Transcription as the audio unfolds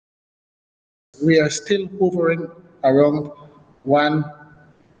we are still hovering around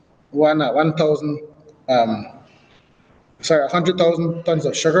 100,000 tons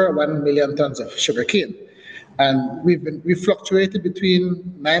of sugar, 1 million tons of sugar cane. And we fluctuated between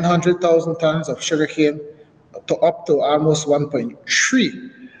 900,000 tons of sugar cane to up to almost 1.3.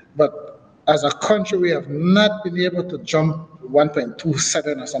 But as a country, we have not been able to jump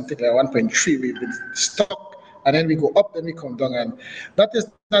 1.27 or something like 1.3. We've been stuck, and then we go up, then we come down. And that is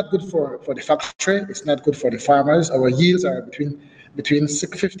not good for the factory. It's not good for the farmers. Our yields are between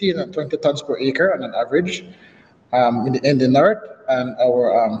 15 and 20 tons per acre on an average in the north, and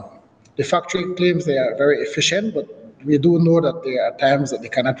the factory claims they are very efficient, but we do know that there are times that they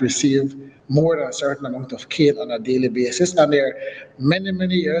cannot receive more than a certain amount of cane on a daily basis, and there are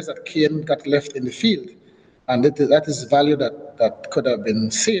many years that cane got left in the field, and that is value that could have been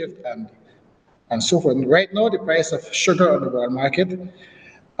saved and so forth. And right now, the price of sugar on the world market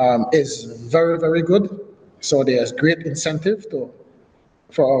is very good, so there's great incentive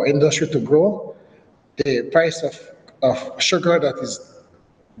for our industry to grow. The price of sugar that is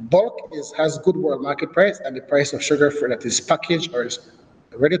bulk has good world market price, and the price of sugar that is packaged or is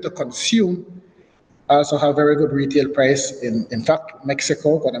ready to consume also have very good retail price. In fact,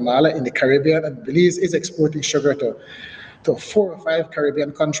 Mexico, Guatemala, in the Caribbean, and Belize is exporting sugar to 4 or 5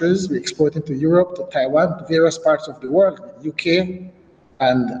 Caribbean countries. We export into Europe, to Taiwan, to various parts of the world, UK,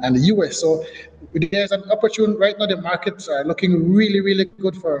 and the US. So there's an opportunity right now. The markets are looking really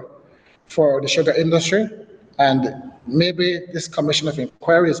good for the sugar industry, and maybe this commission of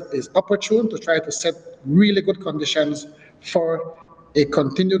inquiry is opportune to try to set really good conditions for a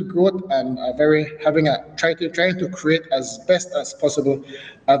continued growth and trying to create as best as possible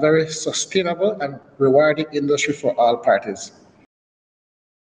a very sustainable and rewarding industry for all parties.